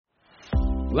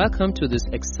Welcome to this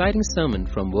exciting sermon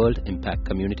from World Impact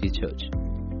Community Church.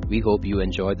 We hope you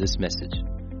enjoy this message.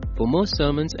 For more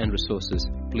sermons and resources,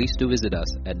 please do visit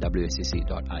us at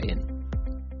wscc.in.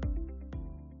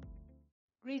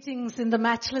 Greetings in the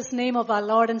matchless name of our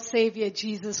Lord and Savior,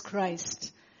 Jesus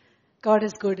Christ. God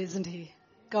is good, isn't He?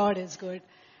 God is good.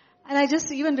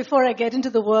 And even before I get into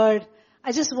the word,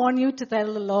 I just want you to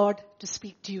tell the Lord to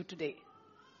speak to you today.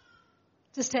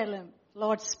 Just tell Him,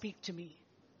 Lord, speak to me.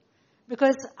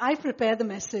 Because I prepare the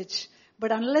message,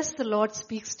 but unless the Lord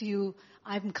speaks to you,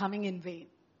 I'm coming in vain.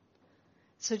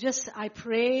 So I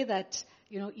pray that,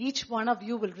 each one of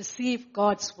you will receive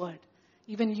God's word.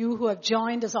 Even you who have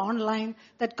joined us online,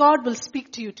 that God will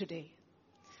speak to you today.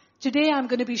 Today I'm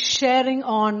going to be sharing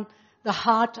on the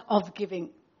heart of giving.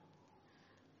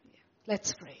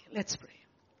 Let's pray.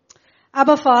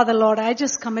 Abba, Father, Lord, I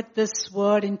just commit this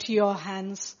word into your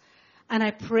hands. And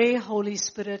I pray, Holy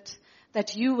Spirit,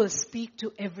 that you will speak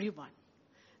to everyone.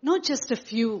 Not just a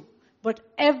few, but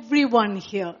everyone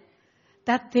here.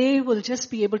 That they will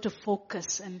just be able to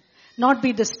focus and not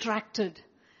be distracted.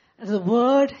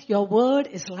 Your word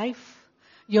is life.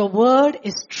 Your word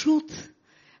is truth.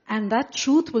 And that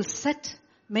truth will set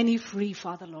many free,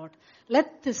 Father Lord.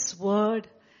 Let this word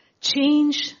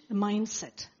change the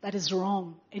mindset that is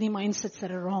wrong. Any mindsets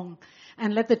that are wrong.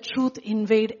 And let the truth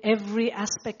invade every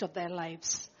aspect of their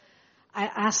lives. I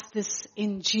ask this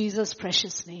in Jesus'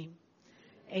 precious name.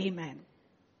 Amen.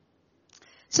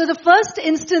 So the first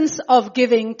instance of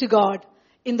giving to God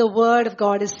in the Word of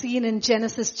God is seen in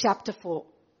Genesis chapter 4.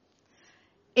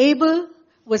 Abel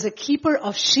was a keeper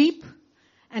of sheep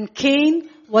and Cain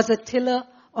was a tiller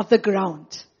of the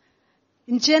ground.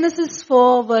 In Genesis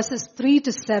 4 verses 3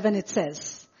 to 7 it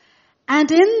says,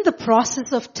 and in the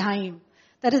process of time,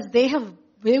 that is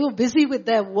they were busy with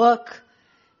their work,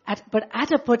 but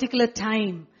at a particular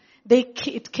time,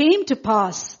 it came to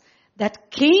pass that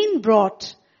Cain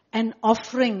brought an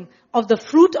offering of the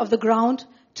fruit of the ground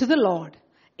to the Lord.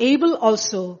 Abel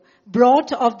also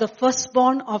brought of the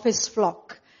firstborn of his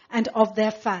flock and of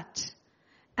their fat.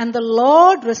 And the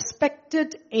Lord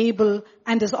respected Abel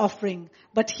and his offering,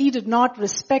 but he did not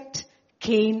respect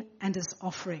Cain and his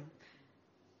offering.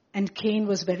 And Cain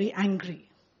was very angry.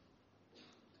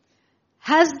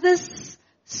 Has this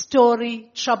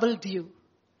story troubled you?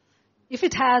 If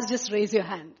it has, just raise your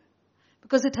hand.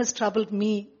 Because it has troubled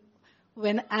me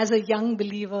when as a young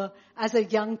believer, as a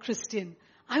young Christian,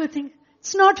 I would think,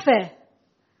 it's not fair.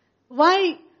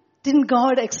 Why didn't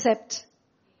God accept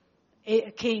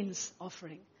Cain's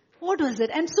offering? What was it?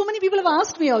 And so many people have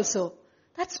asked me also,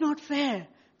 that's not fair.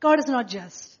 God is not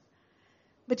just.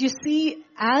 But you see,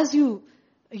 as you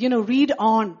read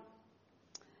on,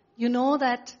 you know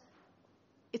that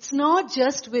it's not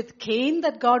just with Cain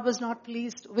that God was not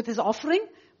pleased with his offering,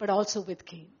 but also with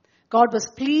Cain. God was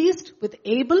pleased with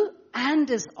Abel and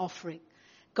his offering.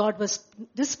 God was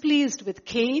displeased with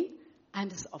Cain and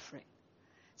his offering.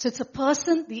 So it's a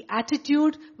person, the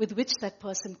attitude with which that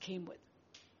person came with.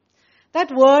 That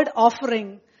word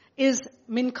offering is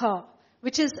minka,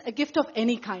 which is a gift of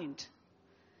any kind.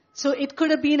 So it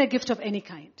could have been a gift of any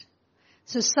kind.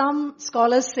 So some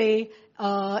scholars say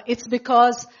it's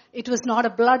because it was not a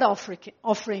blood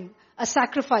offering, a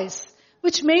sacrifice,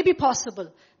 which may be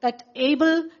possible that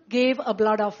Abel gave a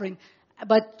blood offering,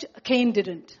 but Cain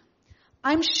didn't.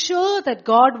 I'm sure that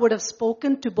God would have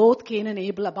spoken to both Cain and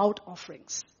Abel about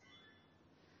offerings.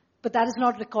 But that is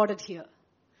not recorded here.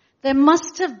 There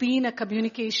must have been a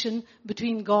communication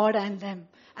between God and them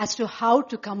as to how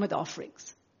to come with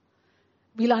offerings.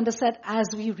 We'll understand as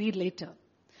we read later.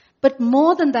 But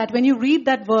more than that, when you read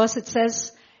that verse, it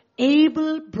says,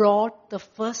 Abel brought the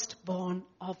firstborn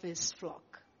of his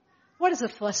flock. What is a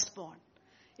firstborn?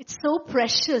 It's so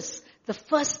precious. The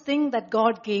first thing that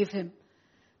God gave him,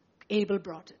 Abel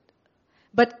brought it.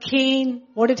 But Cain,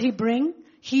 what did he bring?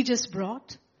 He just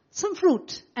brought some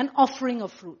fruit, an offering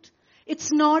of fruit.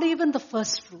 It's not even the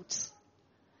first fruits.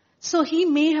 So he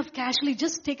may have casually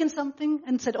just taken something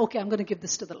and said, okay, I'm going to give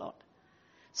this to the Lord.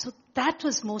 So that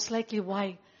was most likely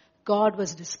why God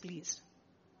was displeased.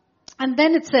 And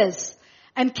then it says,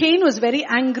 and Cain was very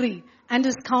angry and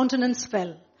his countenance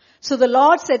fell. So the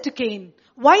Lord said to Cain,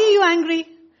 why are you angry?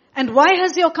 And why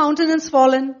has your countenance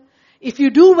fallen? If you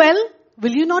do well,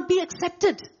 will you not be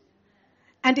accepted?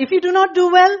 And if you do not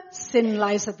do well, sin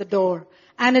lies at the door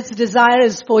and its desire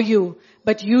is for you,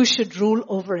 but you should rule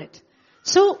over it.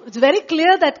 So it's very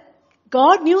clear that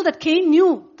God knew that Cain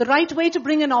knew the right way to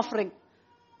bring an offering.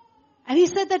 And he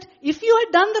said that if you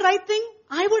had done the right thing,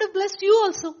 I would have blessed you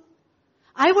also.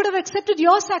 I would have accepted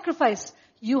your sacrifice.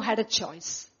 You had a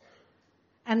choice.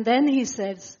 And then he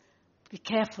says, be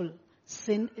careful.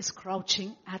 sin is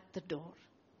crouching at the door.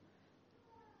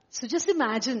 So just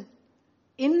imagine,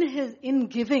 in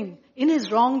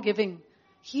his wrong giving,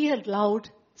 he allowed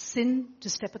sin to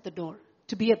step at the door,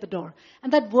 to be at the door.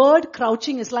 And that word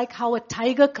crouching is like how a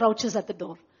tiger crouches at the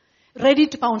door, ready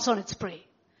to pounce on its prey.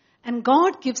 And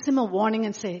God gives him a warning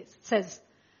and says,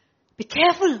 be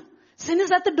careful, sin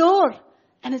is at the door.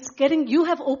 And you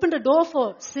have opened a door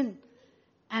for sin.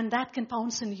 And that can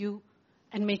pounce on you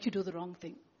and make you do the wrong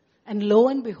thing. And lo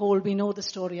and behold, we know the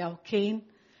story how Cain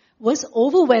was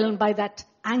overwhelmed by that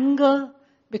anger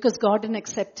because God didn't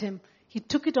accept him. He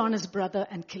took it on his brother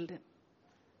and killed him.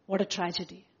 What a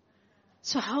tragedy.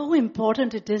 So how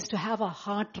important it is to have a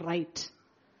heart right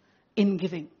in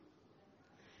giving.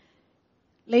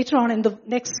 Later on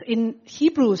in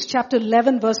Hebrews chapter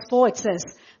 11 verse 4 it says,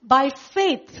 by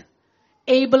faith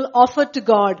Abel offered to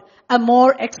God a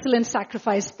more excellent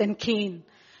sacrifice than Cain,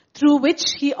 through which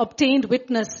he obtained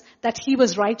witness that he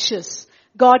was righteous,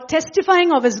 God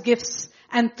testifying of his gifts,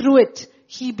 and through it,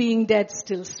 he being dead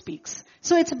still speaks.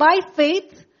 So it's by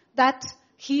faith that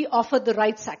he offered the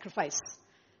right sacrifice.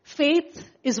 Faith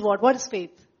is what? What is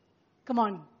faith? Come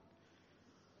on.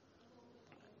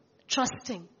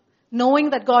 Trusting. Knowing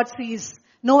that God sees.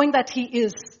 Knowing that he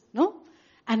is. No?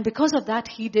 And because of that,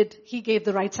 he gave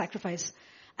the right sacrifice.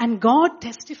 And God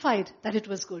testified that it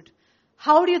was good.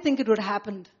 How do you think it would have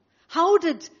happened? How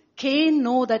did Cain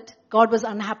know that God was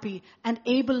unhappy and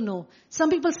Abel know? Some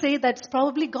people say that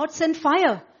probably God sent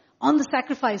fire on the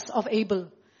sacrifice of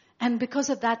Abel. And because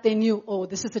of that, they knew, oh,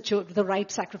 this is the right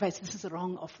sacrifice. This is the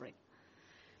wrong offering.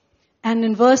 And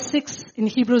in verse 6 in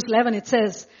Hebrews 11, it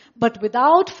says, but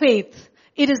without faith,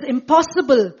 it is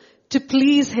impossible to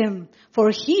please him. For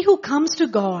he who comes to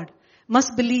God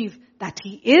must believe that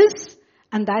he is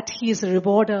and that he is a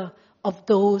rewarder of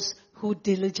those who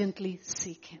diligently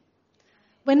seek him.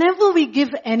 Whenever we give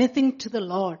anything to the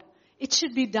Lord, it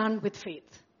should be done with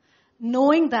faith,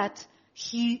 knowing that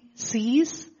he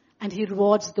sees and he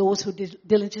rewards those who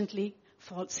diligently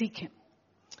seek him.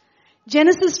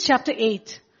 Genesis chapter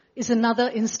 8 is another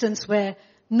instance where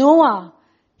Noah,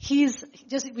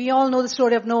 we all know the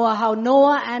story of Noah, how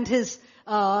Noah and his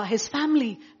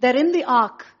family, they're in the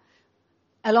ark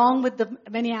along with the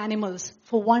many animals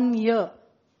for 1 year.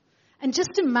 And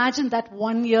just imagine that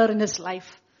 1 year in his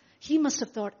life. He must have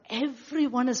thought,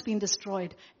 everyone has been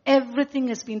destroyed. Everything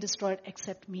has been destroyed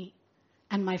except me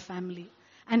and my family.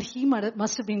 And he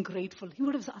must have been grateful. He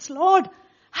would have asked, Lord,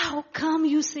 how come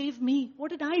you saved me?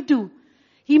 What did I do?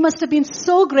 He must have been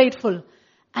so grateful.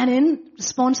 And in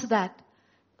response to that,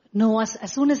 Noah,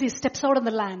 as soon as he steps out on the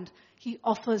land, he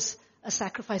offers a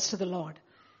sacrifice to the Lord.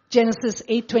 Genesis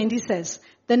 8:20 says,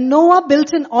 then Noah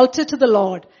built an altar to the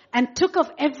Lord and took of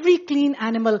every clean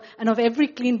animal and of every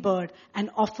clean bird and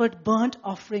offered burnt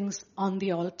offerings on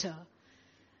the altar.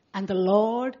 And the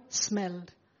Lord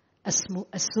smelled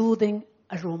a soothing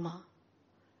aroma.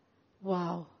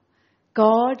 Wow.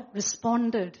 God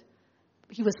responded.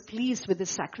 He was pleased with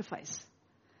this sacrifice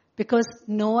because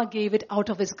Noah gave it out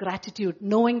of his gratitude,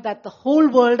 knowing that the whole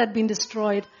world had been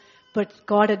destroyed, but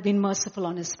God had been merciful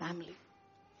on his family.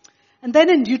 And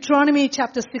then in Deuteronomy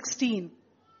chapter 16,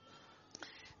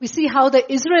 we see how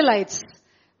the Israelites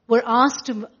were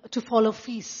asked to follow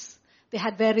feasts. They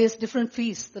had various different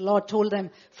feasts. The Lord told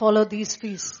them, follow these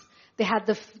feasts. They had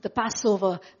the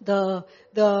Passover,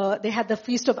 they had the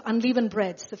Feast of Unleavened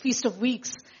Breads, the Feast of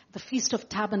Weeks, the Feast of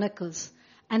Tabernacles.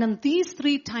 And on these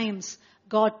 3 times,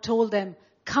 God told them,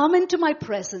 come into my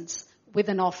presence with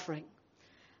an offering.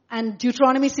 And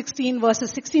Deuteronomy 16 verses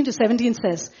 16 to 17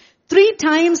 says, 3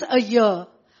 times a year,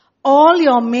 all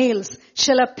your males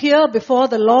shall appear before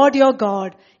the Lord your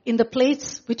God in the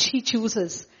place which he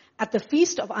chooses, at the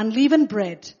Feast of Unleavened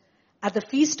Bread, at the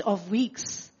Feast of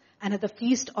Weeks, and at the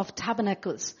Feast of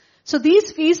Tabernacles. So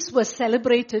these feasts were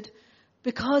celebrated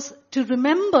because to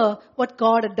remember what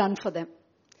God had done for them.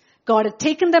 God had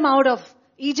taken them out of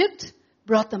Egypt,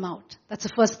 brought them out. That's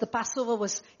the first. The Passover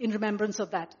was in remembrance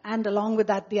of that. And along with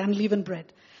that, the unleavened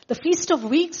bread. The Feast of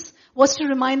Weeks was to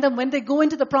remind them when they go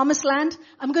into the promised land,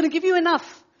 I'm going to give you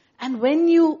enough. And when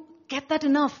you get that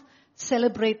enough,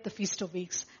 celebrate the Feast of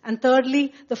Weeks. And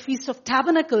thirdly, the Feast of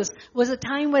Tabernacles was a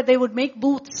time where they would make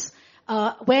booths,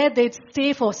 where they'd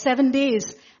stay for 7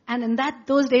 days. And in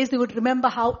those days, they would remember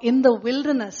how in the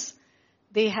wilderness,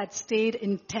 they had stayed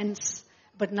in tents,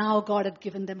 but now God had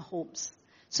given them homes.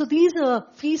 So these are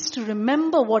feasts to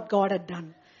remember what God had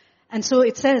done. And so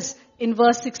it says in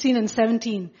verse 16 and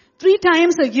 17, 3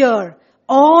 times a year,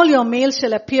 all your males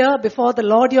shall appear before the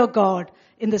Lord your God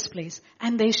in this place.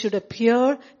 And they should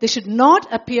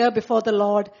not appear before the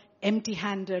Lord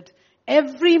empty-handed.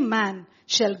 every man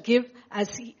shall give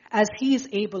as he is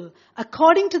able,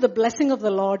 according to the blessing of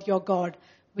the Lord your God,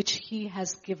 which he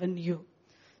has given you.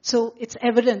 So it's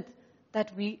evident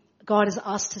that God has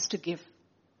asked us to give.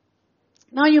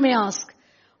 Now you may ask,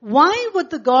 why would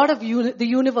the God of the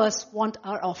universe want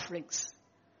our offerings?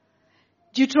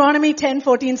 Deuteronomy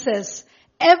 10:14 says,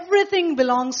 everything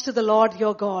belongs to the Lord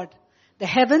your God. The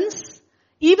heavens,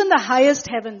 even the highest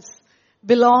heavens,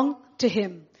 belong to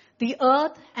him. The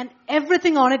earth and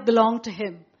everything on it belong to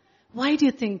him. Why do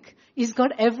you think he's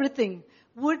got everything?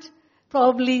 Would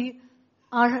probably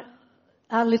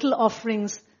our little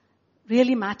offerings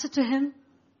really matter to him?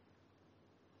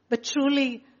 But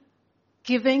truly,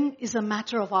 giving is a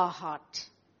matter of our heart.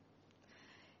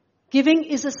 Giving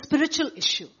is a spiritual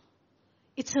issue.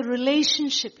 It's a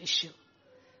relationship issue.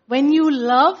 When you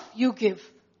love, you give.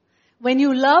 When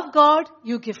you love God,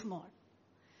 you give more.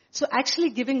 So actually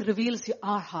giving reveals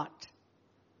our heart.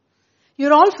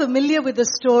 You're all familiar with the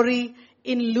story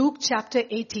in Luke chapter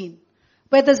 18,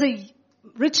 where there's a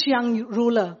rich young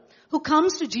ruler who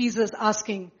comes to Jesus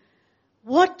asking,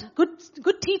 "What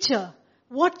good teacher,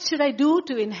 what should I do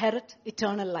to inherit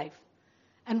eternal life?"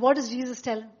 And what does Jesus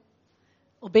tell him?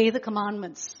 Obey the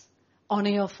commandments.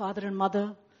 Honor your father and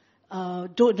mother.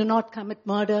 Do not commit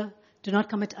murder. Do not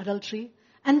commit adultery.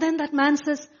 And then that man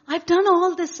says, "I've done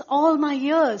all this all my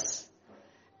years."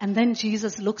 And then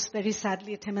Jesus looks very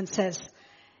sadly at him and says,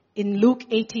 in Luke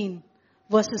 18,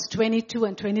 verses 22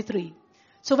 and 23.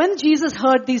 So when Jesus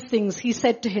heard these things, he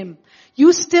said to him,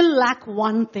 "You still lack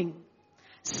one thing.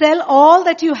 Sell all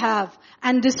that you have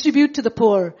and distribute to the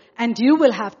poor, and you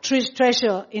will have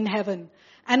treasure in heaven.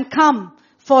 And come,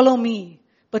 follow me."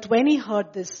 But when he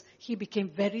heard this, he became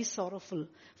very sorrowful,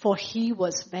 for he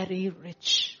was very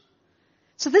rich.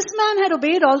 So this man had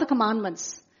obeyed all the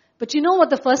commandments. But you know what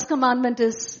the first commandment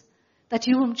is? That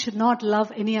you should not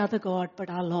love any other God but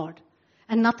our Lord.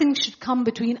 And nothing should come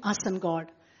between us and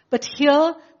God. But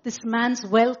here, this man's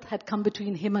wealth had come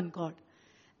between him and God.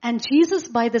 And Jesus,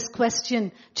 by this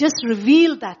question, just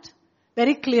revealed that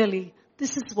very clearly.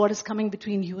 This is what is coming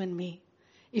between you and me.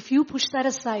 If you push that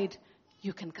aside,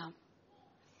 you can come.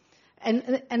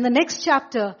 And the next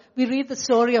chapter, we read the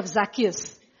story of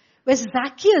Zacchaeus. Where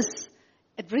Zacchaeus,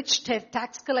 a rich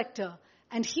tax collector,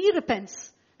 and he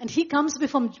repents. And he comes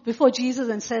before Jesus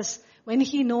and says, when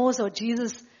he knows what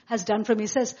Jesus has done for him, he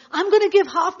says, "I'm going to give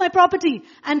half my property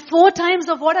and 4 times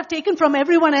of what I've taken from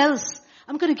everyone else.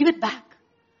 I'm going to give it back."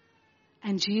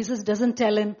 And Jesus doesn't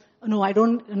tell him, "No,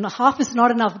 half is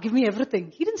not enough. Give me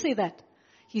everything." He didn't say that.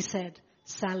 He said,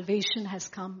 "Salvation has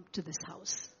come to this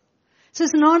house." So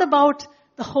it's not about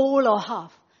the whole or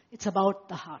half. It's about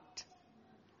the heart.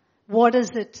 What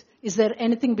is it? Is there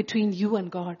anything between you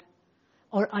and God?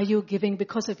 Or are you giving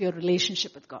because of your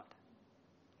relationship with God?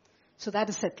 So that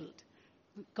is settled.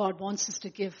 God wants us to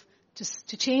give,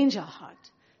 to change our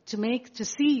heart, to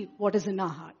see what is in our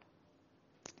heart.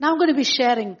 Now I'm going to be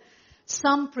sharing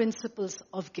some principles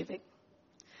of giving.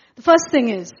 The first thing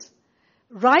is,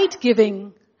 right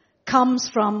giving comes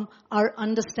from our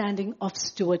understanding of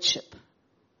stewardship.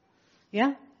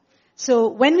 Yeah? So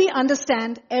when we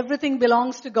understand everything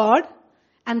belongs to God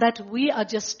and that we are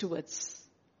just stewards.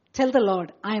 Tell the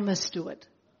Lord, "I'm a steward."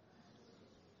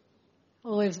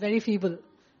 Oh, it's very feeble.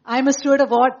 I'm a steward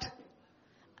of what?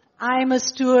 I'm a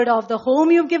steward of the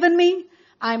home you've given me.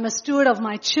 I'm a steward of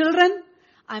my children.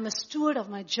 I'm a steward of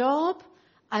my job.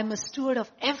 I'm a steward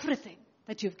of everything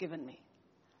that you've given me.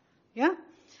 Yeah?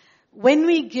 When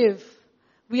we give,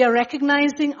 we are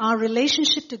recognizing our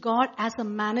relationship to God as a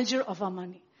manager of our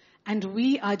money. And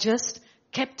we are just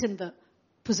kept in the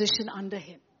position under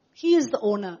him. He is the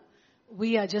owner.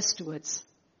 We are just stewards.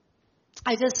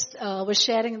 I just was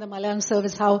sharing in the Malayalam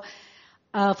service how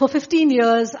for 15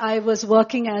 years I was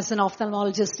working as an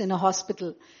ophthalmologist in a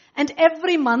hospital. And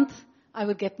every month I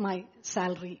would get my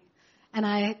salary. And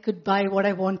I could buy what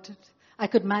I wanted. I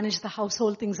could manage the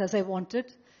household things as I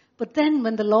wanted. But then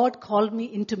when the Lord called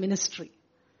me into ministry,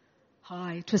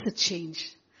 it was a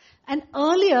change. And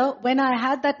earlier, when I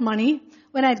had that money,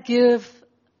 when I'd give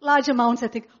large amounts, I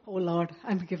think, "Oh Lord,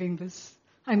 I'm giving this.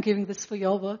 I'm giving this for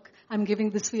your work. I'm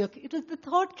giving this for your..." The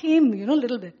thought came, a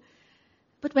little bit.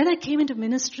 But when I came into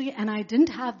ministry and I didn't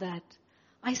have that,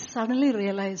 I suddenly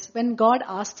realized when God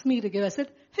asks me to give, I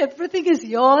said, "Everything is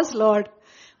yours, Lord.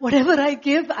 Whatever I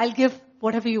give, I'll give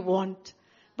whatever you want."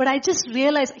 But I just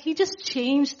realized he just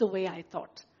changed the way I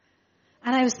thought.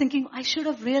 And I was thinking, I should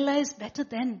have realized better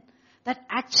then that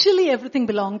actually everything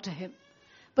belonged to him.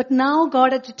 But now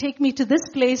God had to take me to this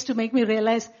place to make me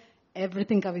realize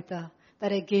everything, Kavitha,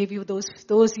 that I gave you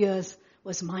those years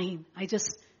was mine. I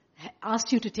just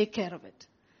asked you to take care of it.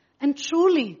 And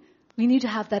truly, we need to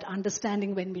have that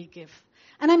understanding when we give.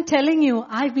 And I'm telling you,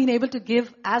 I've been able to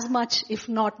give as much, if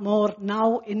not more,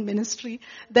 now in ministry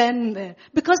than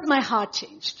because my heart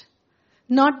changed.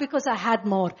 Not because I had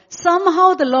more.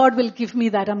 Somehow the Lord will give me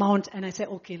that amount and I say,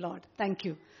 okay, Lord, thank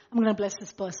you. I'm going to bless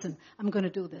this person. I'm going to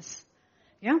do this.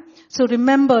 Yeah? So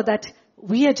remember that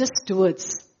we are just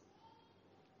stewards.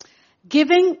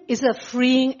 Giving is a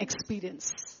freeing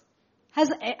experience.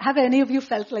 Have any of you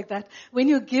felt like that? When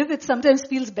you give, it sometimes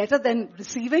feels better than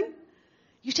receiving.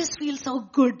 You just feel so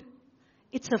good.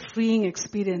 It's a freeing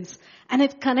experience. And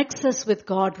it connects us with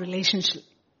God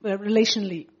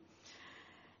relationally.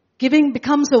 Giving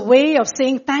becomes a way of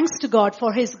saying thanks to God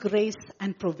for His grace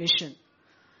and provision.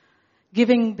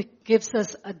 Giving gives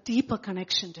us a deeper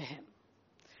connection to Him.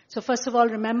 So first of all,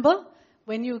 remember,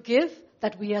 when you give,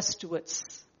 that we are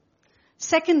stewards.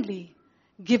 Secondly,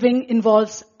 giving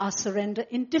involves our surrender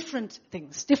in different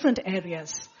things, different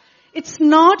areas. It's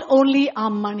not only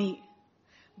our money,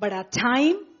 but our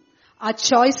time, our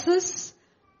choices,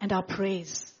 and our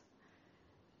praise.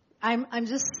 I'm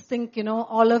just think,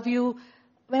 all of you,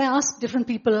 when I ask different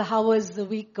people, how was the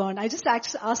week gone? I just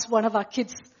asked one of our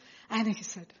kids, and he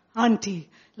said, Auntie,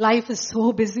 life is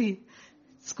so busy.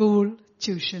 School,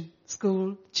 tuition.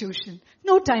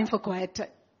 No time for quiet time.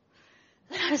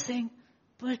 And I was saying,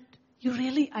 but you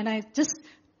really, and I just,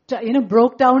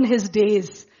 broke down his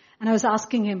days. And I was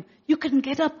asking him, you can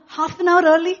get up half an hour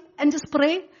early and just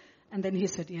pray? And then he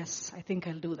said, yes, I think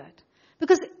I'll do that.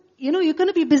 Because, you're going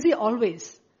to be busy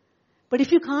always. But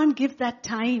if you can't give that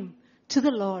time to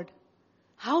the Lord,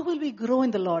 how will we grow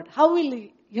in the Lord? How will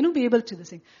we, be able to do this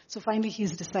thing? So finally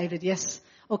he's decided, yes,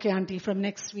 okay, Auntie, from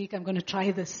next week I'm going to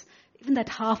try this. Even that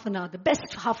half an hour, the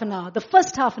best half an hour, the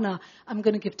first half an hour, I'm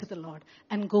going to give to the Lord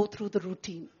and go through the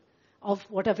routine of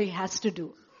whatever he has to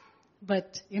do.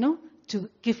 But, to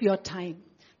give your time.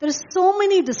 There are so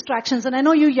many distractions, and I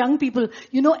know you young people,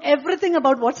 you know everything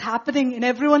about what's happening in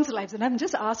everyone's lives. And I'm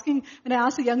just asking, when I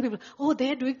ask the young people, oh,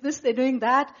 they're doing this, they're doing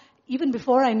that. Even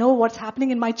before I know what's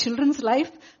happening in my children's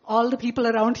life, all the people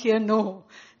around here know.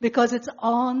 Because it's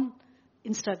on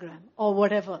Instagram or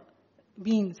whatever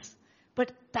means.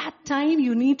 But that time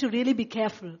you need to really be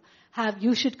careful.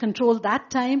 You should control that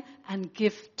time and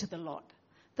give to the Lord.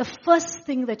 The first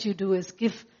thing that you do is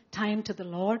give time to the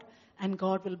Lord, and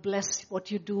God will bless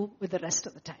what you do with the rest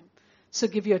of the time. So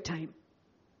give your time.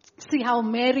 See how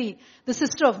Mary, the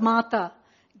sister of Martha,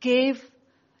 gave.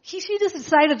 She just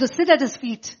decided to sit at his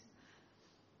feet.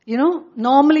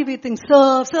 Normally we think,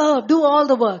 serve, do all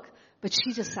the work. But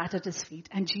she just sat at his feet.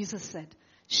 And Jesus said,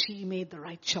 she made the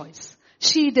right choice.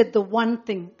 She did the one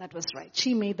thing that was right.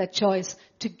 She made that choice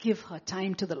to give her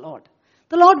time to the Lord.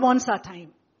 The Lord wants our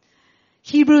time.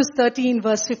 Hebrews 13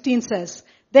 verse 15 says,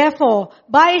 therefore,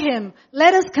 by Him,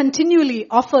 let us continually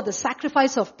offer the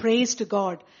sacrifice of praise to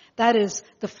God. That is,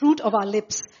 the fruit of our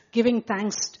lips, giving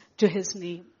thanks to His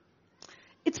name.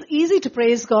 It's easy to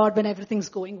praise God when everything's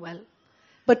going well.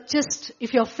 But just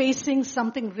if you're facing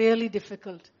something really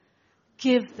difficult,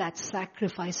 give that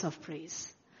sacrifice of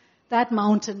praise. That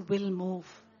mountain will move.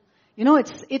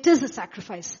 It is a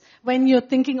sacrifice. When you're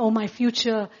thinking, oh, my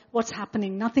future, what's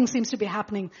happening? Nothing seems to be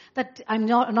happening. That I'm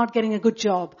not getting a good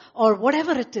job. Or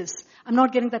whatever it is. I'm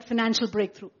not getting that financial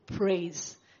breakthrough.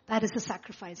 Praise. That is a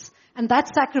sacrifice. And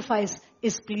that sacrifice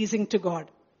is pleasing to God.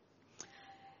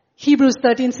 Hebrews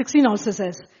 13:16 also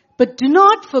says, but do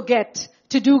not forget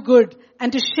to do good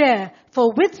and to share,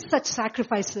 for with such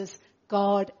sacrifices,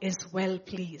 God is well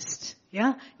pleased.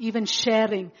 Yeah? Even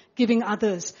sharing, giving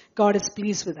others, God is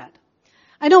pleased with that.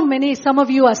 I know some of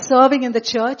you are serving in the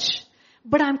church,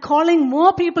 but I'm calling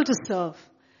more people to serve.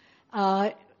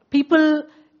 People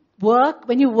work,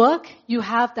 when you work, you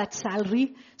have that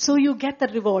salary, so you get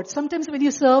that reward. Sometimes when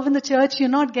you serve in the church, you're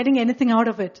not getting anything out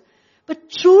of it. But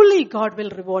truly God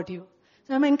will reward you.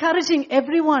 So I'm encouraging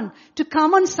everyone to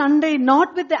come on Sunday,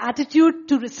 not with the attitude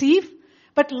to receive,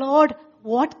 but Lord,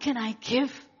 what can I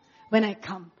give when I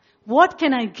come? What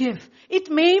can I give? It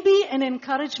may be an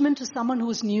encouragement to someone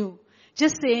who's new.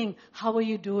 Just saying, how are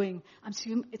you doing?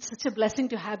 It's such a blessing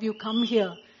to have you come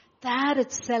here. That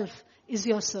itself is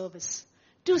your service.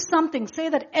 Do something. Say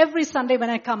that every Sunday when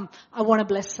I come, I want to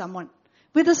bless someone.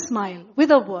 With a smile, with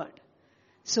a word.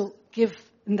 So give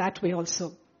in that way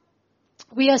also.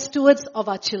 We are stewards of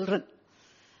our children.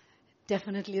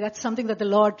 Definitely. That's something that the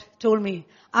Lord told me.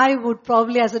 I would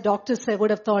probably, as a doctor, would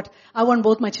have thought, I want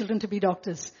both my children to be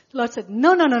doctors. The Lord said,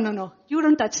 no. You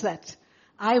don't touch that.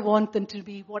 I want them to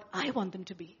be what I want them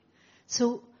to be.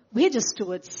 So we're just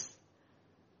stewards.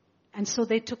 And so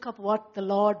they took up what the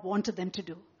Lord wanted them to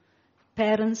do.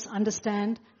 Parents,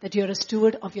 understand that you're a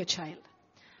steward of your child.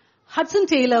 Hudson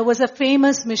Taylor was a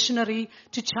famous missionary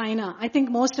to China. I think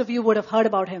most of you would have heard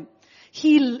about him.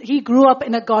 He grew up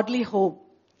in a godly home.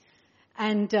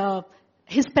 And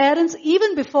his parents,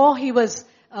 even before he was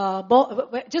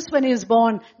just when he was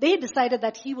born, they decided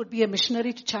that he would be a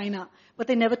missionary to China, but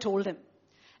they never told him.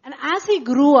 And as he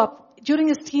grew up, during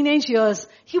his teenage years,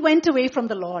 he went away from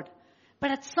the Lord.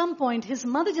 But at some point, his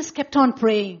mother just kept on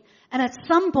praying. And at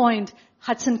some point,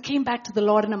 Hudson came back to the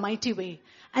Lord in a mighty way.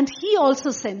 And he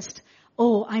also sensed,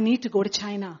 oh, I need to go to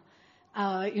China.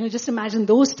 Just imagine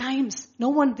those times. No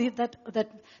one did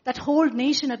that whole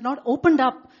nation had not opened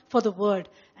up for the word.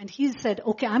 And he said,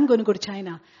 okay, I'm going to go to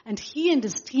China. And he and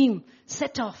his team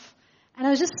set off. And I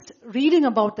was just reading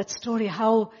about that story,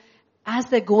 how as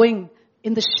they're going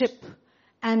in the ship,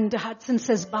 and Hudson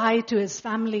says bye to his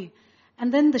family.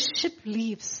 And then the ship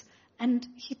leaves. And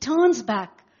he turns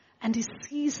back and he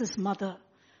sees his mother.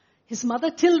 His mother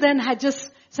till then had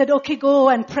just said, okay, go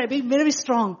and pray, be very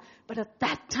strong. But at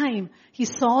that time, he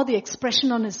saw the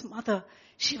expression on his mother.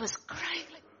 She was crying,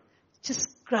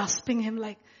 just grasping him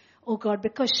like, oh God,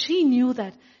 because she knew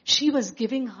that she was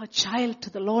giving her child to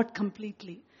the Lord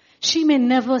completely. She may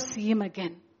never see him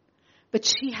again, but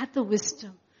she had the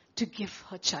wisdom to give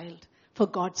her child for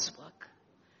God's work.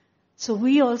 So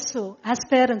we also, as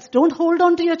parents, don't hold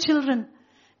on to your children.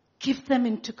 Give them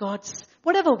into God's,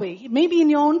 whatever way. Maybe in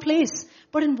your own place,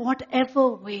 but in whatever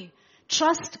way.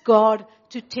 Trust God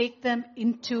to take them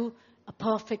into a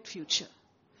perfect future.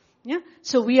 Yeah?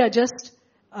 So we are just,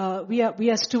 we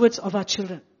are stewards of our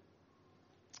children.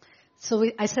 So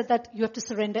I said that you have to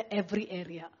surrender every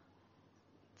area.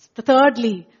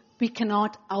 Thirdly, we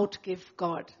cannot outgive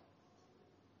God.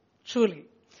 Truly.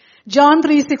 John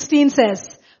 3:16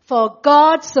 says, for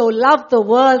God so loved the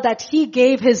world that he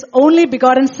gave his only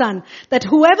begotten Son, that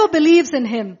whoever believes in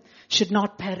him should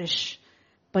not perish,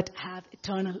 but have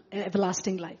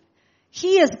everlasting life.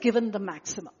 He has given the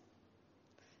maximum.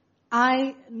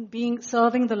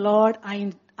 Serving the Lord,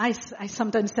 I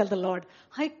sometimes tell the Lord,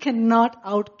 I cannot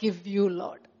outgive you,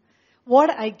 Lord. What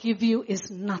I give you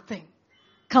is nothing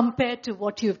compared to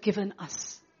what you've given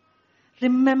us.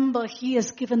 Remember, he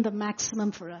has given the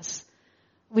maximum for us.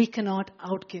 We cannot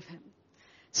outgive him.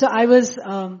 So I was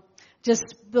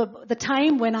the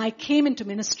time when I came into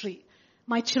ministry,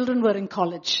 my children were in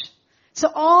college. So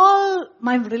all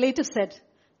my relatives said,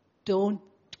 don't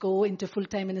go into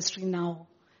full-time ministry now.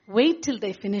 Wait till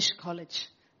they finish college.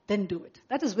 Then do it.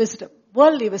 That is wisdom,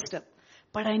 worldly wisdom.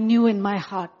 But I knew in my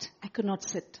heart I could not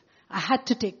sit. I had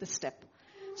to take the step.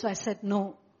 So I said,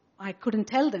 no, I couldn't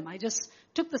tell them. I just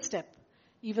took the step.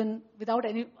 Even without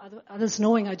any others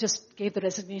knowing, I just gave the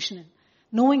resignation in,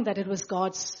 knowing that it was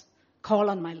God's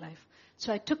call on my life.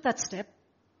 So I took that step.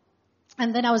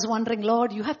 And then I was wondering,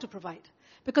 Lord, you have to provide.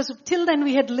 Because till then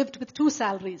we had lived with 2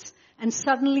 salaries and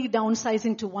suddenly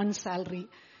downsizing to 1 salary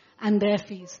and their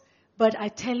fees. But I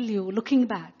tell you, looking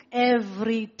back,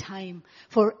 every time,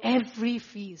 for every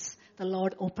fees, the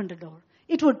Lord opened a door.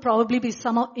 It would probably be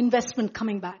some investment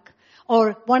coming back.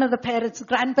 Or one of the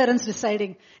grandparents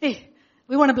deciding, hey,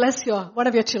 we want to bless one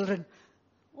of your children.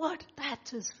 What?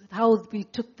 That is how we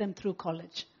took them through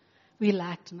college. We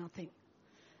lacked nothing.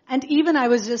 And even I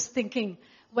was just thinking,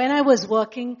 when I was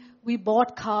working, we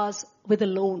bought cars with a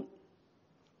loan.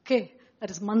 Okay,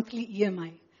 that is monthly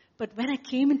EMI. But when I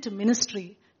came into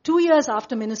ministry, 2 years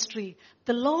after ministry,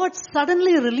 the Lord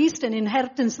suddenly released an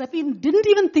inheritance that we didn't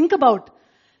even think about.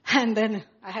 And then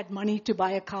I had money to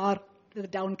buy a car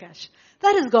with down cash.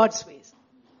 That is God's ways.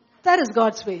 That is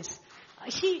God's ways.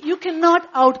 You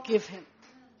cannot outgive him.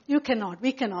 You cannot.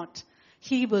 We cannot.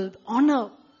 He will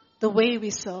honor the way we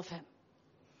serve him.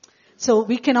 So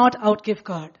we cannot outgive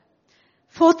God.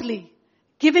 Fourthly,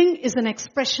 giving is an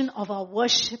expression of our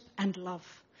worship and love.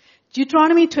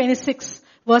 Deuteronomy 26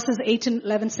 verses 8 and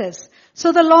 11 says,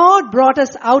 so the Lord brought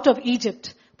us out of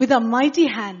Egypt with a mighty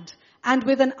hand and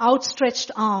with an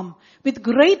outstretched arm, with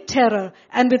great terror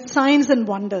and with signs and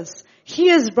wonders. He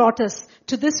has brought us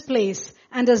to this place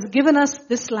and has given us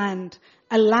this land,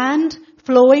 a land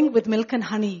flowing with milk and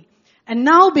honey. And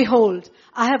now behold,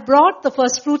 I have brought the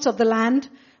first fruits of the land,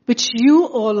 which you,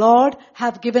 O Lord,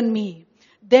 have given me.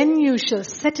 Then you shall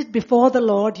set it before the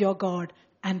Lord your God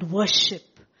and worship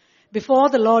before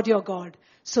the Lord your God.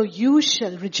 So you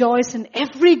shall rejoice in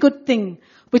every good thing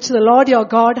which the Lord your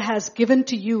God has given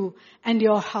to you and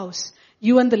your house,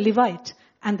 you and the Levite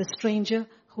and the stranger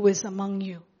who is among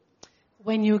you.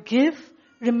 When you give,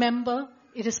 remember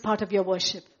it is part of your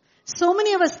worship. So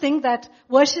many of us think that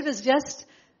worship is just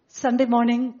Sunday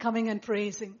morning coming and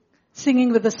praising,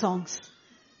 singing with the songs.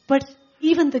 But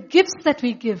even the gifts that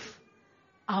we give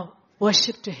are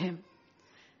worship to him.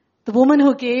 The woman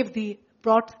who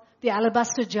brought the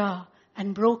alabaster jar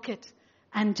and broke it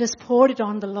and just poured it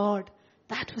on the Lord,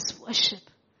 that was worship.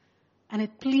 And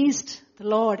it pleased the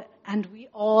Lord, and we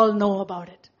all know about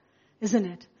it, isn't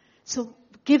it? So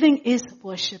giving is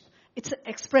worship. It's an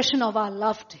expression of our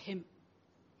love to Him.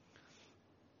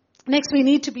 Next, we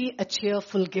need to be a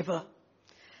cheerful giver.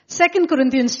 2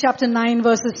 Corinthians chapter 9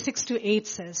 verses 6 to 8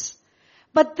 says,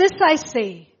 "But this I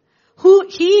say,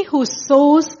 he who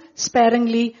sows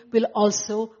sparingly will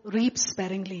also reap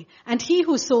sparingly. And he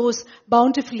who sows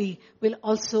bountifully will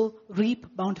also reap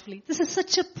bountifully." This is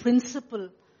such a principle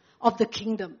of the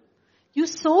kingdom. You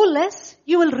sow less,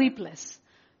 you will reap less.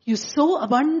 You sow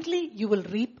abundantly, you will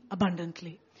reap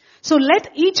abundantly. So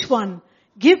let each one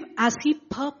give as he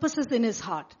purposes in his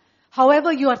heart.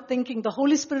 However you are thinking, the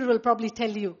Holy Spirit will probably tell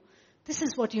you, this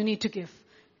is what you need to give.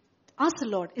 Ask the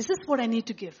Lord, is this what I need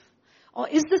to give? Or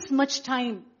is this much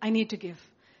time I need to give?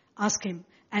 Ask Him.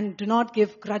 And do not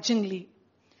give grudgingly.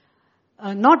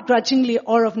 Not grudgingly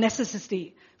or of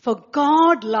necessity. For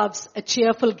God loves a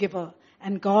cheerful giver.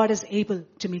 And God is able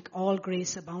to make all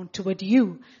grace abound toward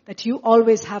you, that you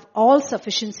always have all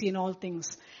sufficiency in all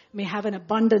things, may have an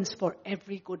abundance for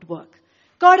every good work.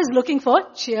 God is looking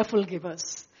for cheerful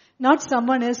givers. Not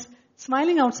someone is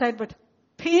smiling outside but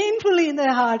painfully in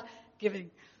their heart giving.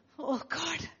 Oh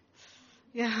God.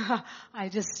 Yeah,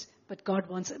 but God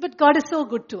wants it. But God is so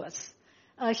good to us.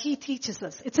 He teaches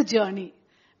us. It's a journey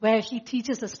where He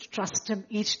teaches us to trust Him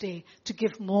each day, to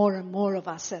give more and more of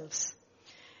ourselves.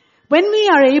 When we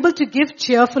are able to give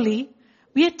cheerfully,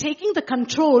 we are taking the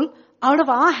control out of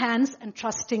our hands and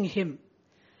trusting Him.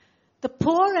 The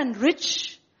poor and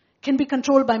rich can be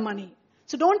controlled by money.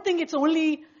 So don't think it's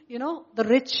only, the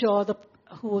rich or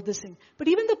this thing. But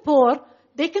even the poor,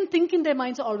 they can think in their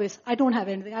minds always, I don't have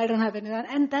anything.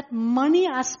 And that money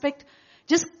aspect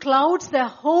just clouds their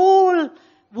whole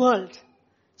world.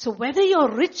 So whether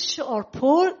you're rich or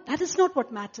poor, that is not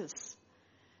what matters.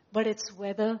 But it's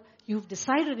whether you've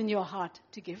decided in your heart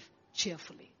to give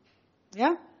cheerfully.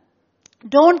 Yeah?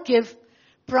 Don't give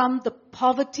from the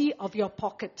poverty of your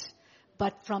pocket,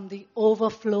 but from the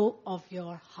overflow of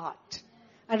your heart.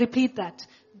 I repeat that.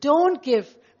 Don't give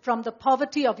from the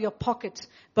poverty of your pocket,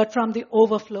 but from the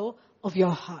overflow of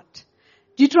your heart.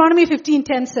 Deuteronomy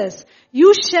 15:10 says,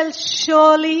 "You shall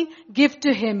surely give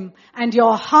to him, and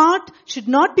your heart should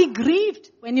not be grieved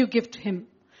when you give to him.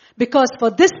 Because for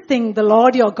this thing the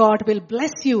Lord your God will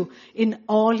bless you in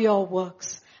all your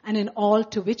works and in all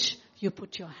to which you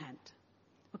put your hand."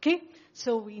 Okay?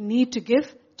 So we need to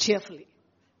give cheerfully.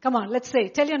 Come on, let's say,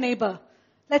 tell your neighbor,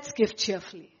 let's give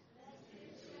cheerfully.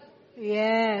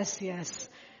 Yes.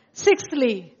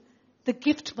 Sixthly, the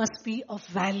gift must be of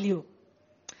value.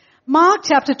 Mark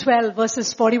chapter 12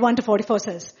 verses 41 to 44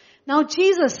 says, "Now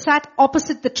Jesus sat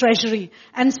opposite the treasury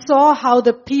and saw how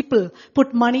the people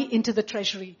put money into the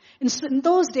treasury." In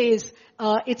those days,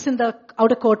 it's in the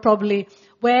outer court probably,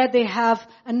 where they have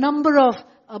a number of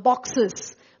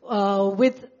boxes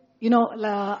with,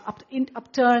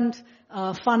 upturned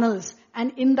funnels.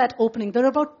 And in that opening, there are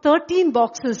about 13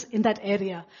 boxes in that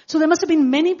area. So there must have been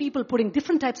many people putting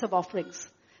different types of offerings.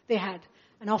 They had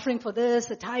an offering for this,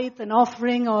 a tithe, an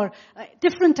offering, or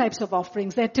different types of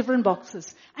offerings. They had different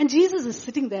boxes. And Jesus is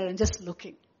sitting there and just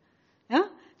looking. Yeah?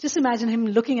 Just imagine Him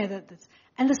looking at this.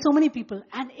 And there's so many people.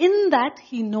 And in that,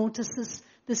 He notices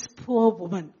this poor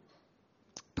woman,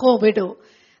 poor widow.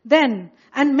 Then,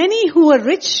 and many who were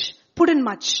rich put in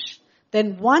much.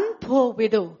 Then one poor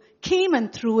widow came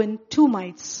and threw in 2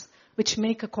 mites, which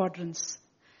make a quadrans.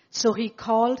 So He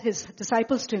called His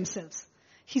disciples to Himself.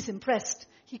 He's impressed.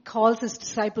 He calls His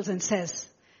disciples and says,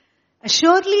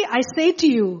 "Assuredly I say to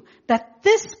you that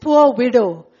this poor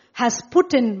widow has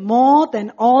put in more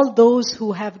than all those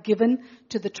who have given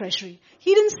to the treasury."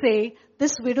 He didn't say,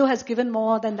 this widow has given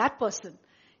more than that person.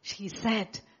 He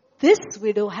said, this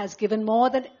widow has given more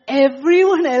than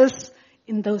everyone else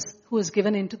in those who has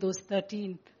given into those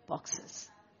 13 boxes.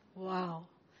 Wow.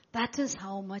 That is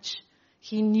how much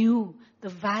He knew the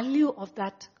value of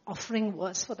that offering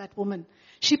was for that woman.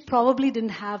 She probably didn't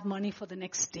have money for the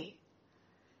next day.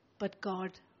 But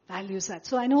God values that.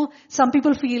 So I know some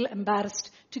people feel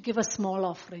embarrassed to give a small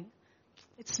offering.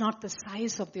 It's not the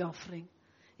size of the offering.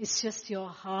 It's just your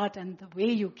heart and the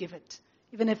way you give it.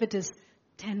 Even if it is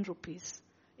 10 rupees.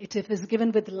 If it is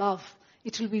given with love,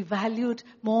 it will be valued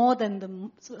more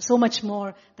than so much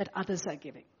more that others are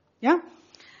giving. Yeah?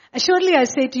 Assuredly I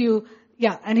say to you,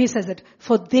 and He says it,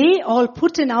 "For they all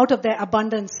put in out of their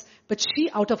abundance, but she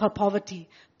out of her poverty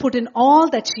put in all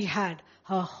that she had,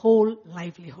 her whole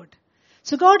livelihood."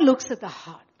 So God looks at the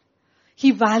heart.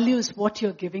 He values what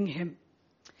you're giving Him.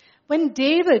 When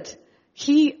David,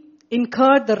 he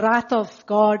incurred the wrath of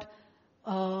God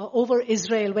over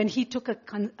Israel when he took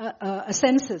a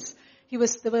census.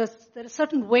 There are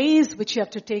certain ways which you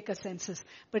have to take a census,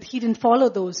 but he didn't follow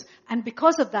those. And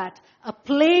because of that, a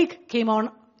plague came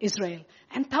on Israel.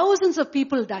 And thousands of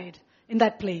people died in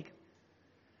that plague.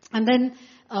 And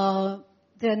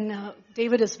then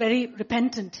David is very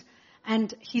repentant.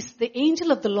 And the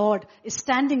angel of the Lord is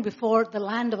standing before the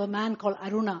land of a man called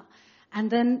Aruna. And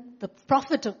then the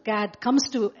prophet of Gad comes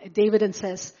to David and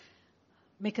says,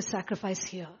 make a sacrifice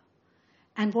here.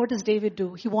 And what does David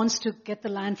do? He wants to get the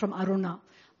land from Aruna.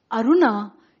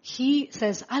 Aruna, he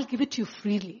says, I'll give it to you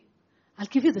freely. I'll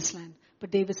give you this land.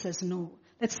 But David says, no.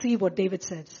 Let's see what David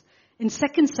says. In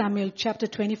 2 Samuel chapter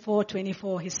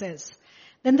 24, he says,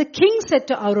 then the king said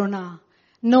to Aruna,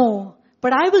 no,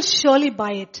 but I will surely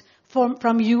buy it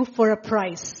from you for a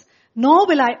price. Nor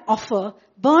will I offer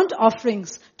burnt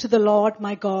offerings to the Lord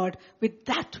my God with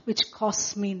that which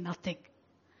costs me nothing.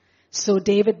 So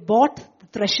David bought the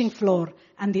threshing floor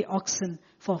and the oxen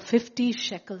for 50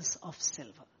 shekels of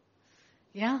silver.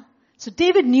 Yeah. So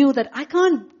David knew that I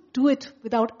can't do it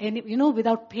without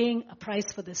paying a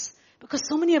price for this. Because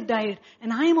so many have died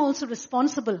and I am also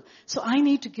responsible. So I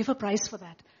need to give a price for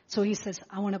that. So he says,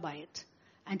 I want to buy it.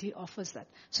 And he offers that.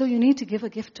 So you need to give a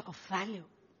gift of value.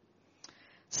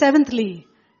 Seventhly,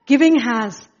 giving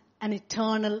has an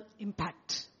eternal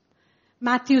impact.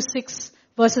 Matthew 6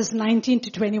 verses 19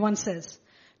 to 21 says,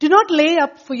 do not lay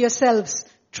up for yourselves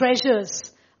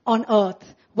treasures on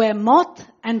earth where moth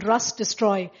and rust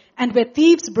destroy and where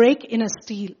thieves break in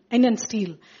and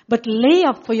steal. But lay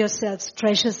up for yourselves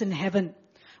treasures in heaven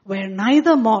where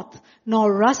neither moth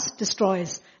nor rust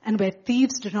destroys and where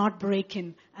thieves do not break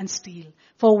in and steal.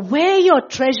 For where your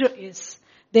treasure is,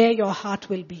 there your heart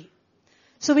will be.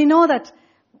 So we know that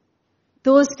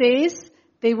those days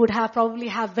they would probably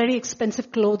have very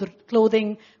expensive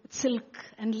clothing with silk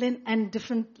and linen and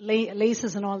different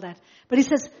laces and all that. But he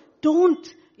says, don't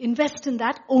invest in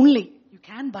that only. You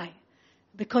can buy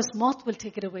because moth will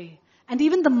take it away. And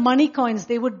even the money coins,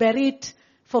 they would bury it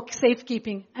for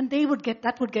safekeeping and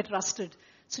that would get rusted.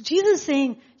 So Jesus is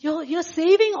saying, you're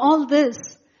saving all this,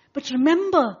 but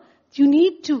remember, you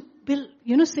need to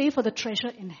save for the treasure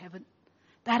in heaven.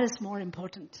 That is more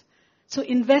important. So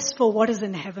invest for what is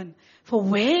in heaven. For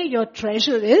where your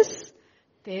treasure is,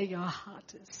 there your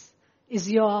heart is. Is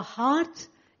your heart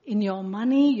in your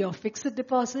money, your fixed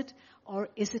deposit, or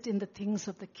is it in the things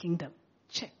of the kingdom?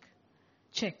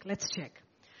 Check. Let's check.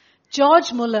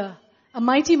 George Muller, a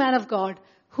mighty man of God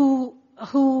who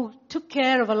took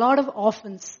care of a lot of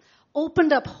orphans,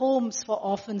 opened up homes for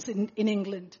orphans in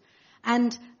England.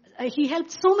 And he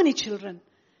helped so many children.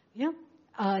 Yeah.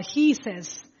 He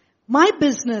says, my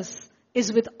business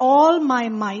is with all my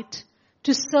might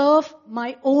to serve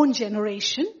my own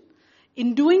generation.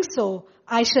 In doing so,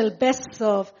 I shall best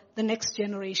serve the next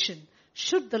generation,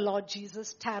 should the Lord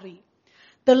Jesus tarry.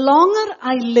 The longer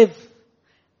I live,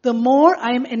 the more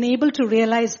I am enabled to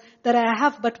realize that I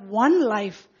have but one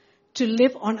life to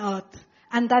live on earth,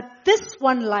 and that this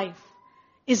one life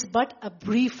is but a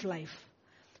brief life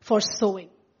for sowing,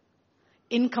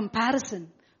 in comparison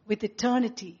with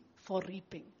eternity for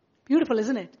reaping. Beautiful,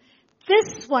 isn't it?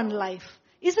 This one life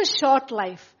is a short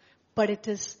life, but it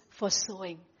is for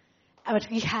sowing. But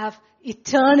we have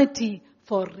eternity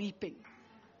for reaping.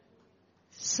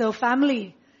 So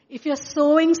family, if you're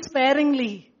sowing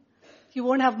sparingly, you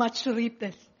won't have much to reap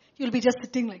then. You'll be just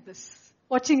sitting like this,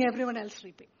 watching everyone else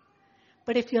reaping.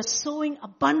 But if you're sowing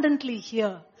abundantly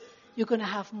here, you're going to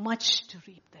have much to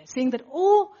reap there. Saying that,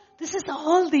 this is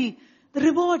all the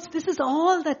rewards. This is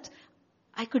all that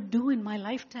I could do in my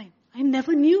lifetime. I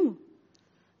never knew.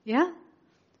 Yeah?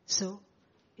 So,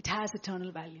 it has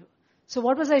eternal value. So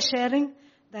what was I sharing?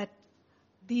 That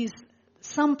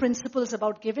some principles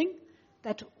about giving,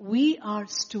 that we are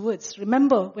stewards.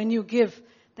 Remember, when you give,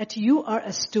 that you are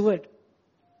a steward.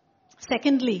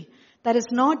 Secondly, that is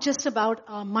not just about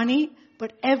our money,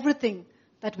 but everything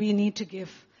that we need to give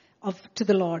to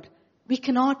the Lord.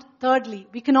 Thirdly,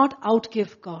 we cannot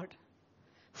outgive God.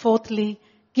 Fourthly,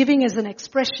 giving is an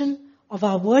expression of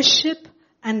our worship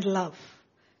and love.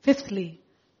 Fifthly,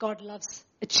 God loves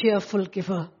a cheerful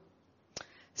giver.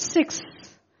 Sixth,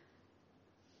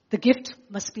 the gift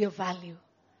must be of value.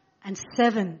 And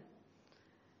 7,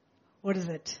 what is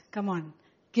it? Come on.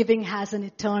 Giving has an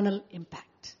eternal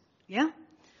impact. Yeah?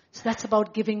 So that's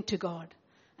about giving to God.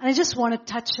 And I just want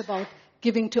to touch about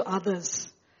giving to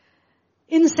others.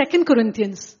 In 2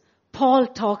 Corinthians, Paul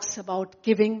talks about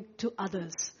giving to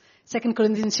others. 2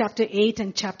 Corinthians chapter 8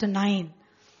 and chapter 9.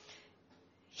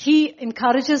 He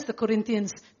encourages the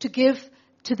Corinthians to give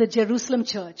to the Jerusalem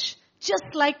church,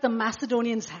 just like the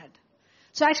Macedonians had.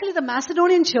 So actually the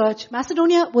Macedonian church,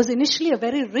 Macedonia was initially a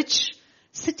very rich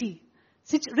city,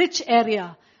 rich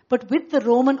area. But with the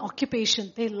Roman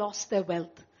occupation, they lost their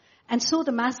wealth. And so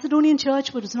the Macedonian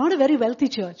church was not a very wealthy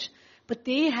church, but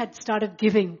they had started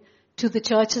giving to the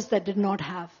churches that did not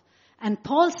have. And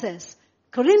Paul says,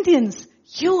 Corinthians,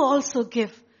 you also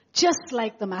give just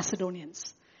like the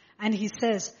Macedonians. And he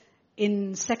says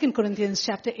in 2 Corinthians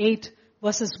chapter 8,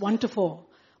 verses 1 to 4,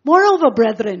 moreover,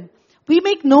 brethren, we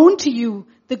make known to you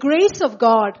the grace of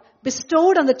God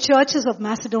bestowed on the churches of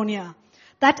Macedonia,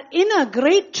 that in a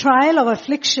great trial of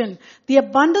affliction, the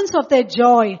abundance of their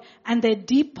joy and their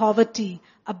deep poverty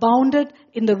abounded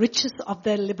in the riches of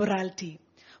their liberality.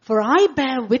 For I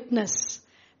bear witness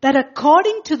that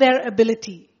according to their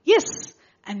ability, yes,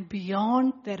 and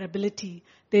beyond their ability,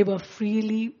 they were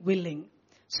freely willing.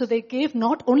 So they gave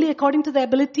not only according to their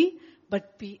ability,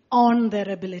 but beyond their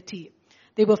ability.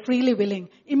 They were freely willing,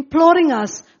 imploring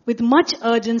us with much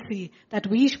urgency that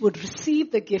we would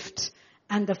receive the gift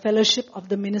and the fellowship of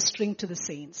the ministering to the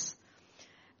saints.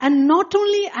 And not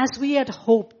only as we had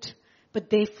hoped, but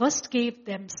they first gave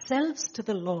themselves to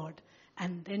the Lord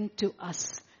and then to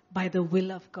us by the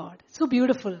will of God. So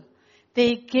beautiful.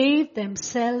 They gave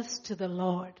themselves to the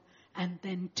Lord and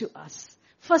then to us.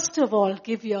 First of all,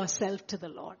 give yourself to the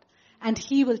Lord, and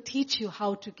He will teach you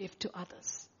how to give to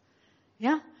others.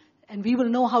 Yeah? And we will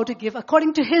know how to give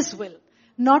according to His will,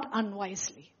 not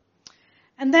unwisely.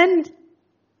 And then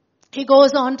he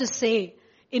goes on to say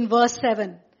in verse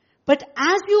 7, but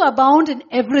as you abound in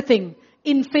everything,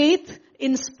 in faith,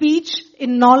 in speech,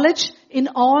 in knowledge, in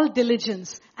all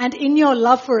diligence, and in your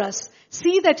love for us,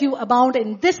 see that you abound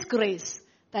in this grace,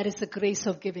 that is the grace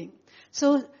of giving.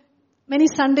 So many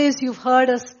Sundays you've heard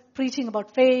us preaching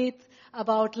about faith,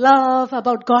 about love,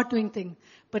 about God doing things.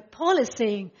 But Paul is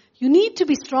saying, you need to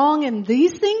be strong in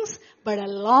these things, but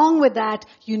along with that,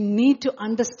 you need to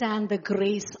understand the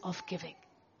grace of giving.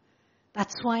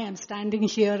 That's why I'm standing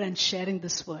here and sharing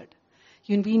this word.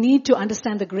 We need to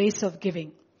understand the grace of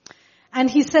giving. And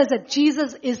he says that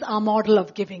Jesus is our model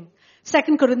of giving.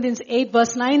 2 Corinthians 8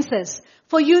 verse 9 says,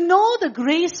 for you know the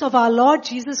grace of our Lord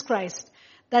Jesus Christ,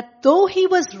 that though He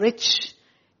was rich,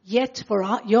 yet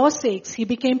for your sakes He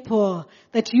became poor,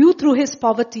 that you through His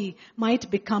poverty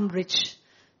might become rich.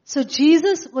 So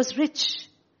Jesus was rich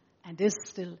and is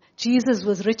still. Jesus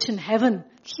was rich in heaven.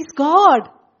 He's God.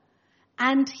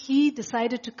 And He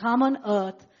decided to come on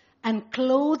earth and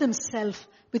clothe Himself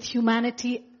with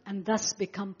humanity and thus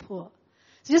become poor.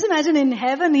 So just imagine in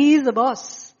heaven He is the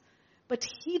boss. But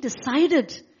He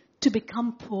decided to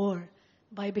become poor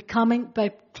by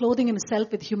clothing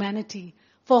Himself with humanity.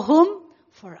 For whom?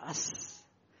 For us.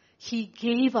 He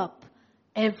gave up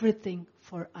everything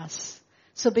for us.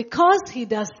 So because He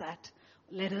does that,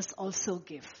 let us also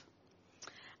give.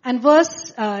 And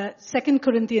 2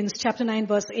 Corinthians chapter 9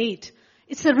 verse 8,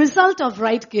 it's a result of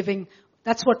right giving.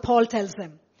 That's what Paul tells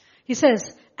them. He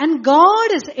says, and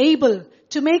God is able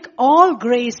to make all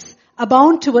grace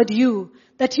abound toward you,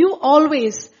 that you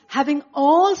always, having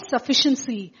all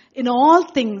sufficiency in all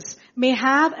things, may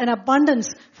have an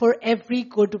abundance for every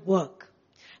good work.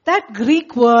 That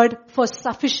Greek word for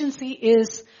sufficiency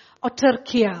is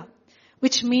autarkia,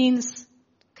 which means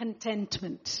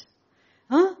contentment.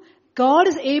 God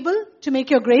is able to make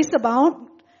your grace abound,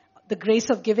 the grace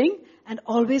of giving, and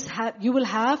always you will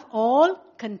have all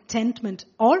contentment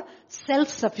or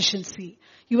self-sufficiency.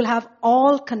 You will have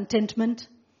all contentment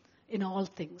in all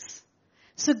things.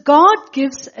 So God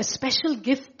gives a special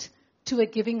gift to a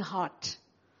giving heart.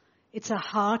 It's a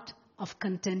heart of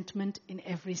contentment in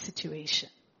every situation.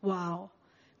 Wow.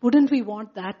 Wouldn't we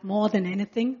want that more than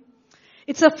anything?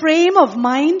 It's a frame of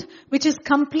mind which is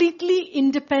completely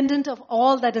independent of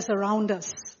all that is around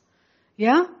us.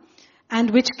 Yeah?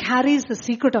 And which carries the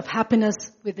secret of happiness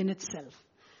within itself.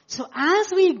 So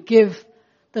as we give,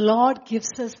 the Lord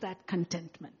gives us that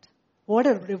contentment. What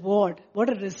a reward. What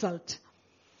a result.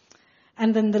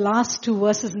 And then the last two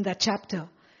verses in that chapter.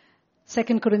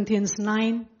 2 Corinthians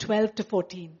 9, 12 to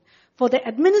 14. For the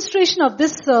administration of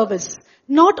this service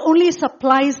not only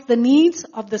supplies the needs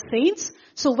of the saints,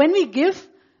 so when we give,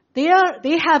 they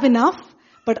have enough,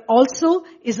 but also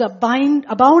is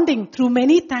abounding through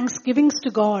many thanksgivings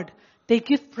to God. They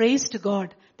give praise to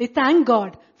God. They thank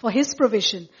God for His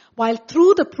provision, while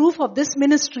through the proof of this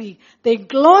ministry, they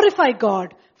glorify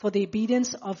God for the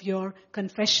obedience of your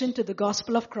confession to the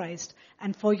gospel of Christ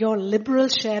and for your liberal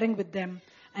sharing with them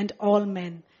and all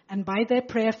men, and by their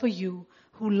prayer for you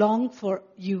who long for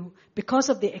you because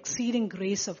of the exceeding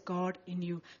grace of God in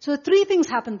you. So three things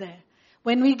happen there.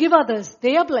 When we give others,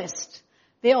 they are blessed.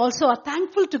 They also are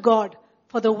thankful to God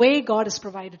for the way God has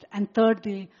provided. And third,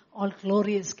 they all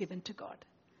glory is given to God.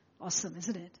 Awesome,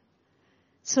 isn't it?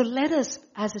 So let us,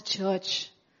 as a church,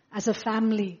 as a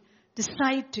family,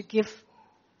 decide to give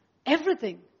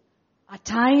everything. Our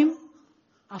time,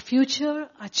 our future,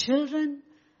 our children,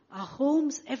 our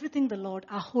homes, everything the Lord,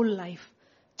 our whole life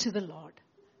to the Lord.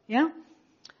 Yeah?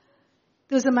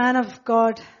 There was a man of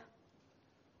God,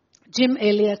 Jim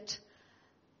Elliot,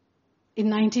 in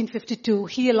 1952.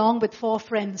 He, along with 4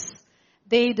 friends,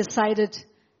 they decided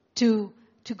to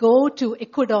go to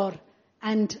Ecuador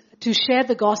and to share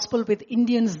the gospel with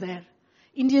Indians there.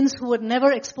 Indians who were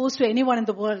never exposed to anyone in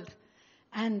the world.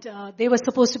 And they were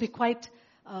supposed to be quite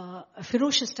a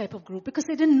ferocious type of group because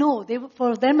they didn't know.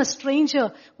 For them, a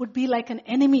stranger would be like an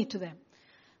enemy to them.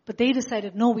 But they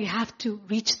decided, no, we have to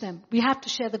reach them. We have to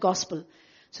share the gospel.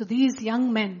 So these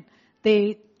young men,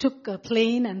 they took a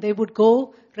plane and they would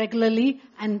go regularly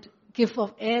and give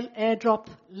of airdrop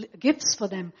gifts for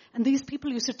them. And these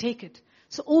people used to take it.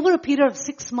 So over a period of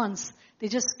 6 months, they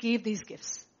just gave these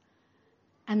gifts.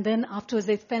 And then afterwards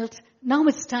they felt, now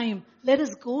it's time. Let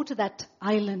us go to that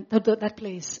island, that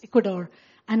place, Ecuador,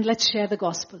 and let's share the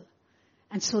gospel.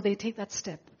 And so they take that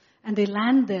step. And they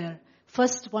land there.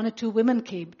 First 1 or 2 women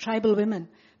came, tribal women.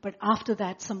 But after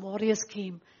that, some warriors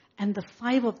came. And the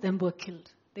 5 of them were killed.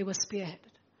 They were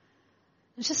spearheaded.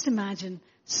 And just imagine,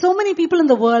 so many people in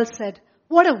the world said,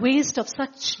 what a waste of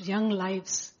such young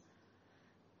lives.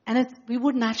 And we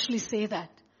would naturally say that.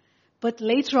 But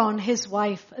later on, his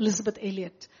wife, Elizabeth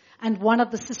Elliot, and one of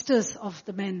the sisters of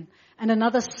the men, and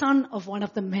another son of one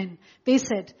of the men, they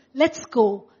said, let's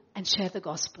go and share the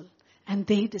gospel. And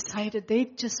they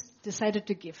just decided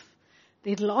to give.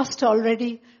 They'd lost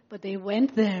already, but they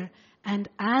went there. And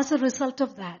as a result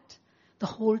of that, the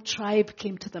whole tribe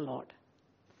came to the Lord.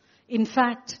 In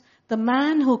fact, the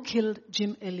man who killed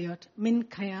Jim Elliot, Min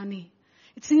Kayani,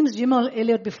 it seems Jim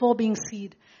Elliot, before being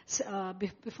speared,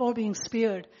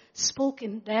 spoke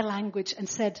in their language and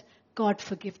said, God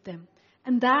forgive them.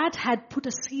 And that had put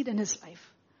a seed in his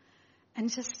life. And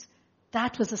just,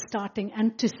 that was a starting.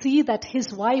 And to see that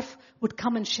his wife would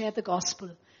come and share the gospel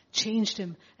changed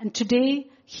him. And today,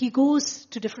 he goes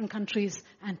to different countries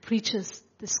and preaches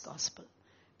this gospel.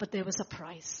 But there was a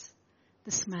price.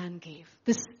 This man gave.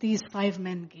 These 5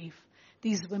 men gave.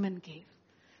 These women gave.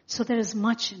 So there is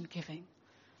much in giving.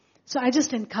 So I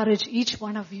just encourage each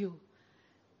one of you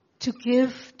to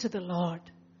give to the Lord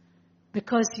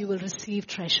because you will receive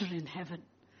treasure in heaven.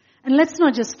 And let's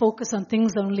not just focus on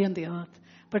things only on the earth,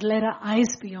 but let our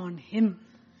eyes be on Him.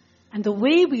 And the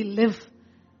way we live,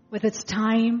 whether it's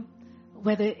time,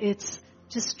 whether it's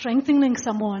just strengthening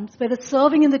someone, whether it's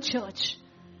serving in the church,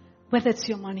 whether it's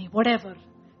your money, whatever.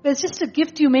 Whether it's just a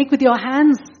gift you make with your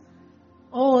hands.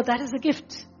 Oh, that is a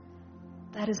gift.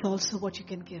 That is also what you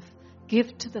can give.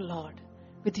 Give to the Lord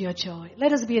with your joy.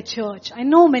 Let us be a church. I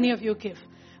know many of you give,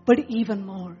 but even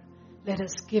more, let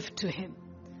us give to Him,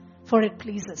 for it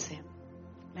pleases Him.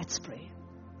 Let's pray.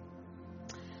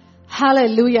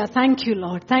 Hallelujah. Thank you,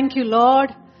 Lord. Thank you,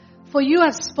 Lord, for you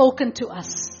have spoken to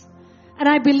us. And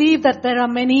I believe that there are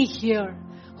many here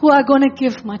who are going to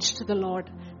give much to the Lord.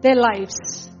 Their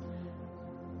lives,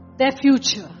 their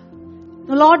future.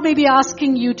 The Lord may be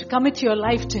asking you to commit your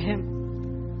life to Him.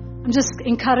 I'm just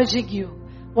encouraging you,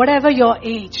 whatever your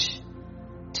age,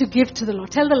 to give to the Lord.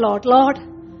 Tell the Lord, Lord,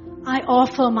 I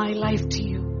offer my life to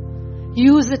you.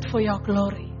 Use it for your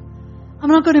glory. I'm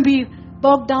not going to be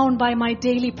bogged down by my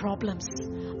daily problems.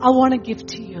 I want to give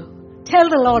to you. Tell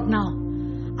the Lord now,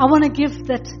 I want to give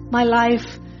that my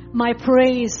life, my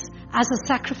praise as a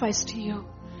sacrifice to you.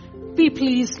 Be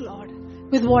pleased, Lord,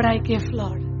 with what I give,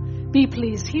 Lord. Be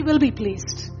pleased. He will be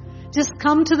pleased. Just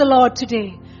come to the Lord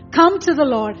today. Come to the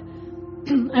Lord.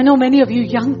 I know many of you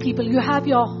young people, you have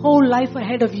your whole life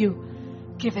ahead of you.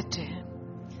 Give it to Him.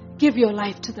 Give your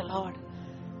life to the Lord.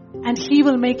 And He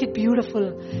will make it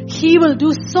beautiful. He will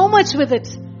do so much with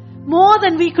it. More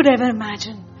than we could ever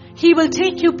imagine. He will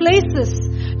take you places.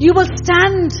 You will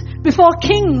stand before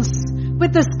kings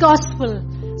with this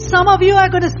gospel. Some of you are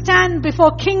going to stand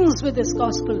before kings with this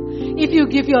gospel if you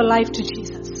give your life to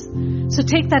Jesus. So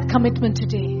take that commitment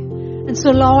today. And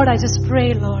so, Lord, I just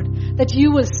pray, Lord, that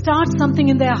you will start something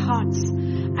in their hearts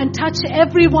and touch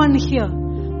everyone here,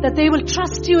 that they will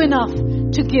trust you enough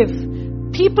to give.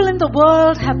 People in the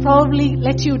world have probably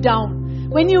let you down.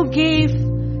 When you gave,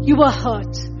 you were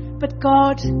hurt. But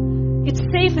God, it's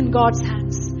safe in God's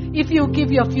hands. If you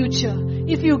give your future,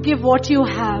 if you give what you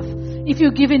have, if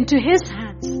you give into His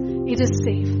hands, it is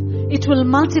safe. It will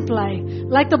multiply.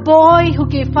 Like the boy who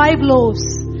gave 5 loaves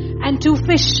and 2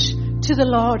 fish to the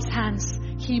Lord's hands,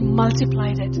 He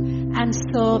multiplied it and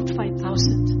served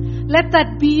 5,000. Let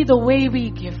that be the way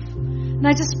we give. And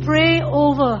I just pray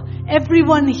over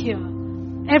everyone here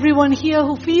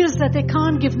who feels that they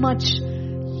can't give much.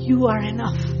 You are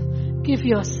enough. Give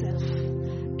yourself.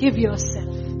 Give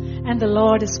yourself. And the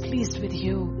Lord is pleased with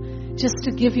you just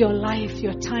to give your life,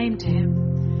 your time to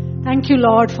Him. Thank you,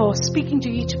 Lord, for speaking to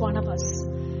each one of us.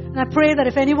 And I pray that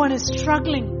if anyone is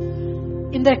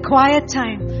struggling in their quiet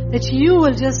time, that you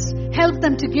will just help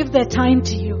them to give their time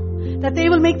to you. That they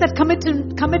will make that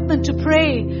commitment to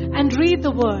pray and read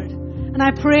the Word. And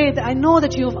I pray that I know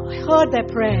that you have heard their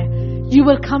prayer. You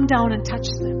will come down and touch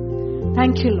them.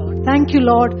 Thank you, Lord. Thank you,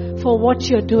 Lord, for what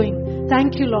you're doing.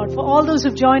 Thank you, Lord, for all those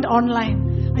who've joined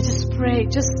online. I just pray,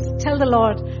 just tell the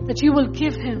Lord that you will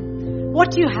give Him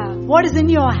what you have, what is in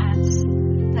your hands.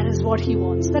 That is what He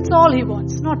wants. That's all He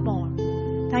wants, not more.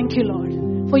 Thank you,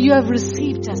 Lord, for you have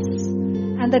received us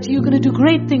and that you're going to do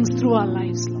great things through our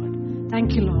lives, Lord.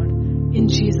 Thank you, Lord. In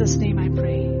Jesus' name I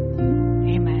pray.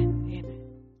 Amen.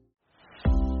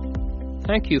 Amen.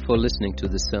 Thank you for listening to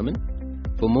this sermon.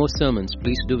 For more sermons,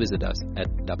 please do visit us at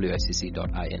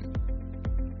wicc.in.